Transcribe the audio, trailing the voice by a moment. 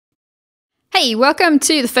Hey, welcome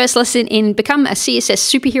to the first lesson in Become a CSS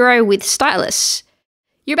Superhero with Stylus.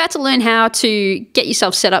 You're about to learn how to get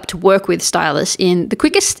yourself set up to work with Stylus in the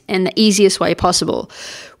quickest and the easiest way possible.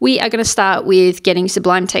 We are going to start with getting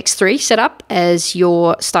Sublime Text 3 set up as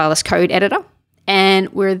your Stylus code editor. And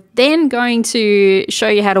we're then going to show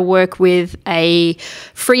you how to work with a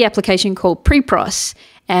free application called Prepros.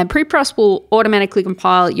 And Prepros will automatically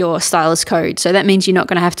compile your Stylus code. So that means you're not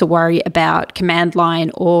going to have to worry about command line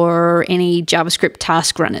or any JavaScript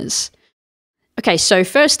task runners. Okay, so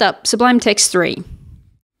first up, Sublime Text 3.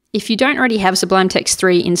 If you don't already have Sublime Text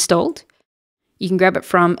 3 installed, you can grab it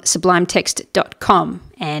from sublimetext.com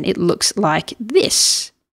and it looks like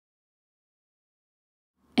this.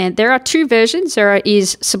 And there are two versions. There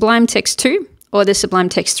is Sublime Text 2 or the Sublime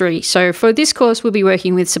Text 3. So for this course, we'll be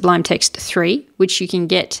working with Sublime Text 3, which you can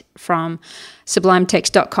get from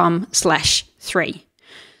sublimetext.com/3.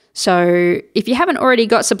 So if you haven't already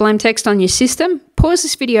got Sublime Text on your system, pause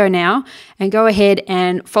this video now and go ahead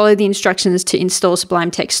and follow the instructions to install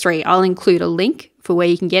Sublime Text 3. I'll include a link for where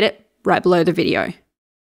you can get it right below the video.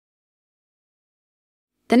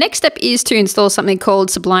 The next step is to install something called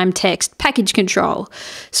Sublime Text Package Control.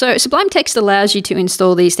 So Sublime Text allows you to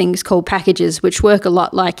install these things called packages, which work a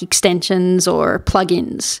lot like extensions or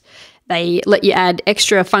plugins. They let you add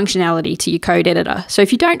extra functionality to your code editor. So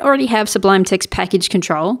if you don't already have Sublime Text Package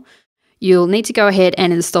Control, you'll need to go ahead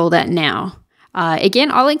and install that now.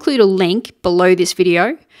 Again, I'll include a link below this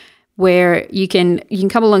video where you can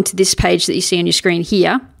come along to this page that you see on your screen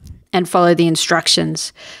here and follow the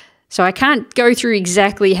instructions. So I can't go through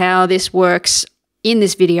exactly how this works in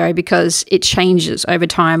this video because it changes over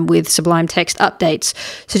time with Sublime Text updates.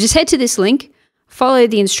 So just head to this link, follow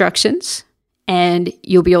the instructions, and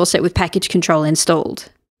you'll be all set with package control installed.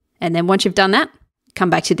 And then once you've done that, come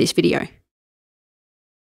back to this video. All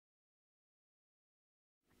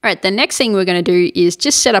right, the next thing we're going to do is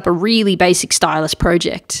just set up a really basic Stylus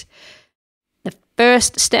project. The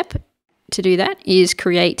first step to do that is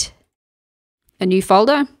create a new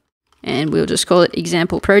folder. And we'll just call it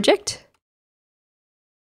example project.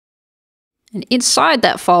 And inside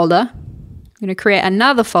that folder, I'm going to create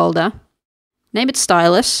another folder, name it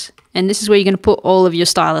Stylus, and this is where you're going to put all of your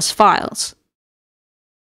Stylus files.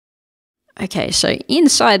 Okay, so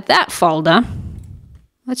inside that folder,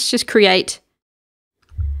 let's just create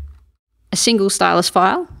a single Stylus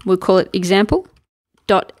file. We'll call it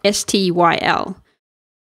example.styl.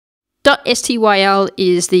 .styl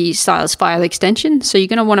is the Stylus file extension, so you're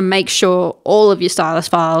going to want to make sure all of your Stylus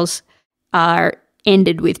files are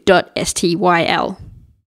ended with .styl.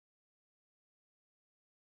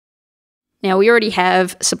 Now we already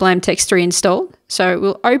have Sublime Text 3 installed, so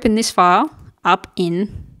we'll open this file up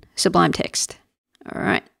in Sublime Text. All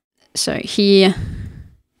right, so here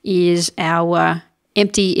is our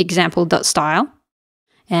empty example.style,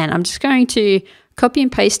 and I'm just going to copy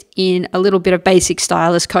and paste in a little bit of basic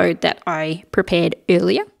Stylus code that I prepared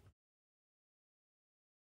earlier.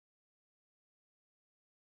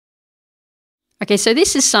 Okay, so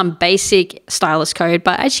this is some basic Stylus code,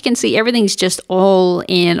 but as you can see, everything's just all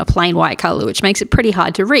in a plain white color, which makes it pretty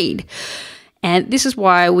hard to read. And this is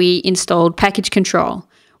why we installed package control.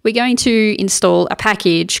 We're going to install a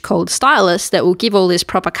package called Stylus that will give all this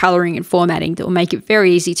proper coloring and formatting that will make it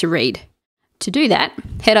very easy to read. To do that,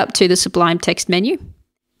 head up to the Sublime Text menu,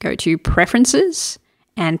 go to Preferences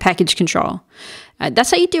and Package Control.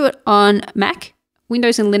 That's how you do it on Mac.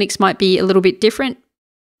 Windows and Linux might be a little bit different,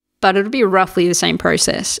 but it'll be roughly the same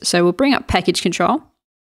process. So we'll bring up Package Control.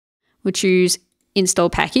 We'll choose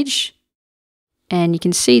Install Package. And you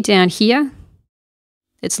can see down here,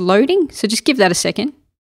 it's loading. So just give that a second.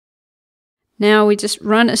 Now we just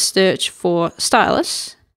run a search for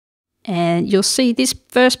Stylus. And you'll see this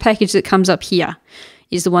first package that comes up here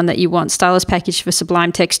is the one that you want, Stylus package for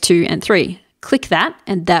Sublime Text 2 and 3. Click that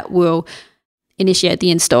and that will initiate the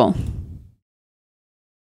install.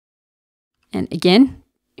 And again,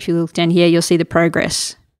 if you look down here, you'll see the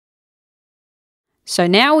progress. So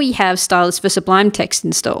now we have Stylus for Sublime Text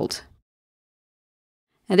installed.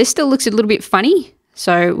 Now this still looks a little bit funny,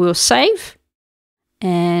 so we'll save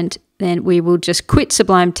and then we will just quit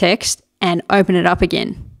Sublime Text and open it up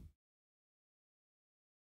again.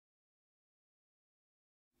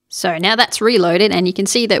 So now that's reloaded and you can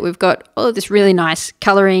see that we've got all of this really nice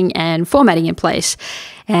coloring and formatting in place.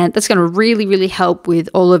 And that's going to really help with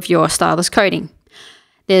all of your Stylus coding.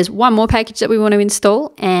 There's one more package that we want to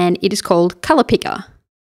install and it is called Color Picker.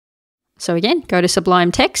 So again, go to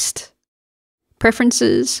Sublime Text,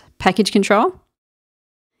 Preferences, Package Control,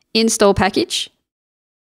 Install Package.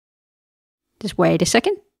 Just wait a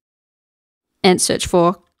second and search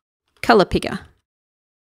for Color Picker.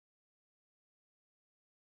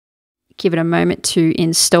 Give it a moment to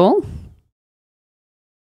install.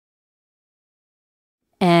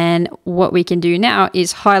 And what we can do now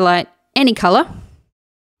is highlight any color,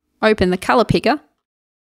 open the color picker,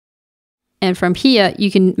 and from here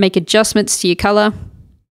you can make adjustments to your color.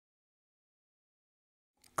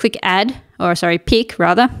 Click pick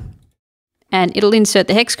rather, and it'll insert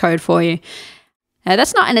the hex code for you.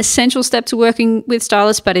 That's not an essential step to working with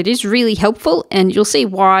Stylus, but it is really helpful, and you'll see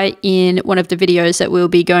why in one of the videos that we'll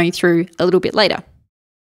be going through a little bit later.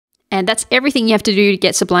 And that's everything you have to do to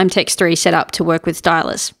get Sublime Text 3 set up to work with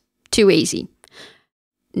Stylus. Too easy.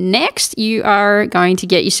 Next, you are going to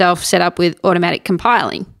get yourself set up with automatic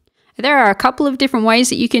compiling. There are a couple of different ways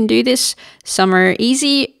that you can do this. Some are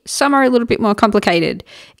easy, some are a little bit more complicated.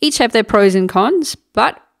 Each have their pros and cons,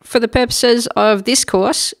 but for the purposes of this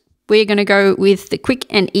course, we're going to go with the quick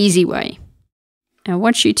and easy way. I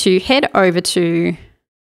want you to head over to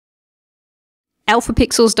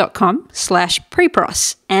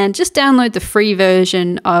alphapixels.com/prepros and just download the free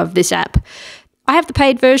version of this app. I have the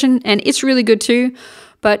paid version and it's really good too,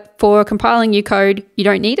 but for compiling your code, you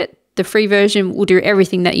don't need it. The free version will do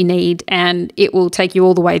everything that you need and it will take you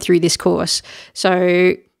all the way through this course.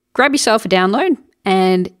 So grab yourself a download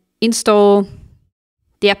and install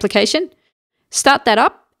the application, start that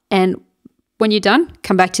up, and when you're done,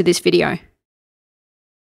 come back to this video.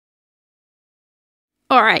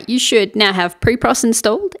 All right, you should now have Prepros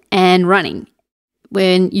installed and running.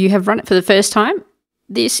 When you have run it for the first time,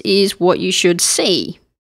 this is what you should see.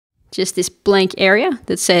 Just this blank area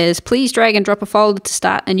that says, please drag and drop a folder to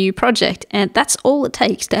start a new project. And that's all it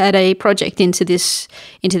takes to add a project into this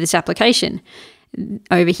application.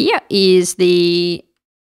 Over here is the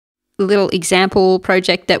little example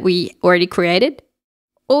project that we already created.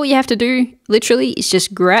 All you have to do, literally, is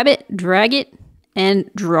just grab it, drag it, and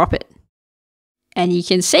drop it. And you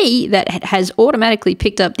can see that it has automatically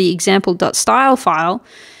picked up the example.style file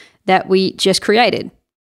that we just created.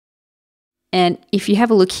 And if you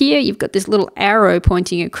have a look here, you've got this little arrow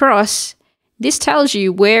pointing across. This tells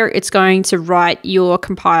you where it's going to write your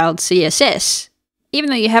compiled CSS. Even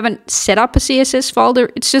though you haven't set up a CSS folder,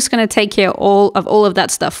 it's just going to take care of all of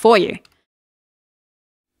that stuff for you.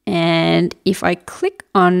 And if I click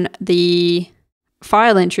on the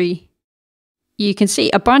file entry, you can see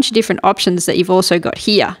a bunch of different options that you've also got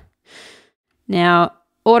here. Now,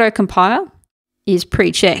 auto-compile is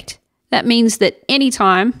pre-checked. That means that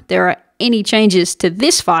anytime there are any changes to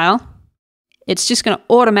this file, it's just going to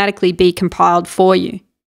automatically be compiled for you.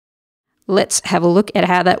 Let's have a look at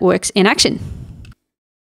how that works in action.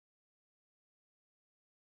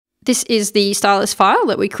 This is the Stylus file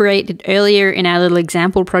that we created earlier in our little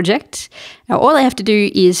example project. Now, all I have to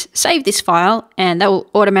do is save this file and that will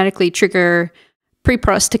automatically trigger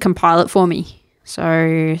Prepros to compile it for me.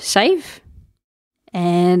 So save,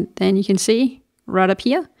 and then you can see right up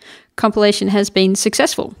here, compilation has been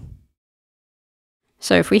successful.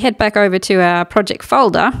 So if we head back over to our project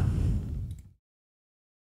folder,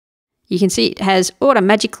 you can see it has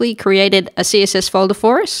automatically created a CSS folder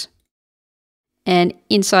for us. And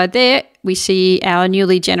inside there, we see our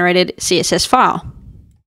newly generated CSS file.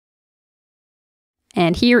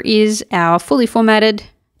 And here is our fully formatted,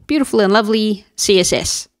 beautiful and lovely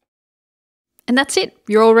CSS. And that's it.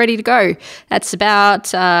 You're all ready to go. That's about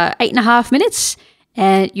 8.5 minutes.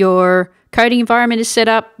 And your coding environment is set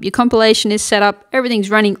up. Your compilation is set up. Everything's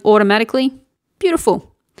running automatically.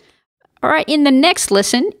 Beautiful. All right, in the next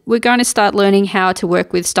lesson, we're going to start learning how to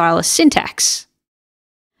work with Stylus Syntax.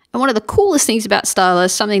 And one of the coolest things about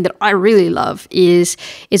Stylus, something that I really love, is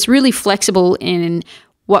it's really flexible in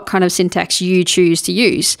what kind of syntax you choose to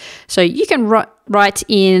use. So you can write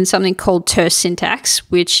in something called terse syntax,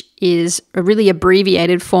 which is a really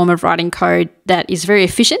abbreviated form of writing code that is very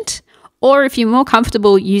efficient. Or if you're more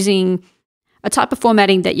comfortable using a type of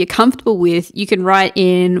formatting that you're comfortable with, you can write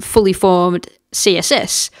in fully formed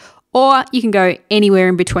CSS. Or you can go anywhere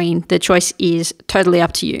in between. The choice is totally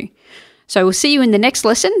up to you. So we'll see you in the next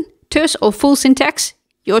lesson. Terse or full syntax,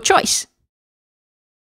 your choice.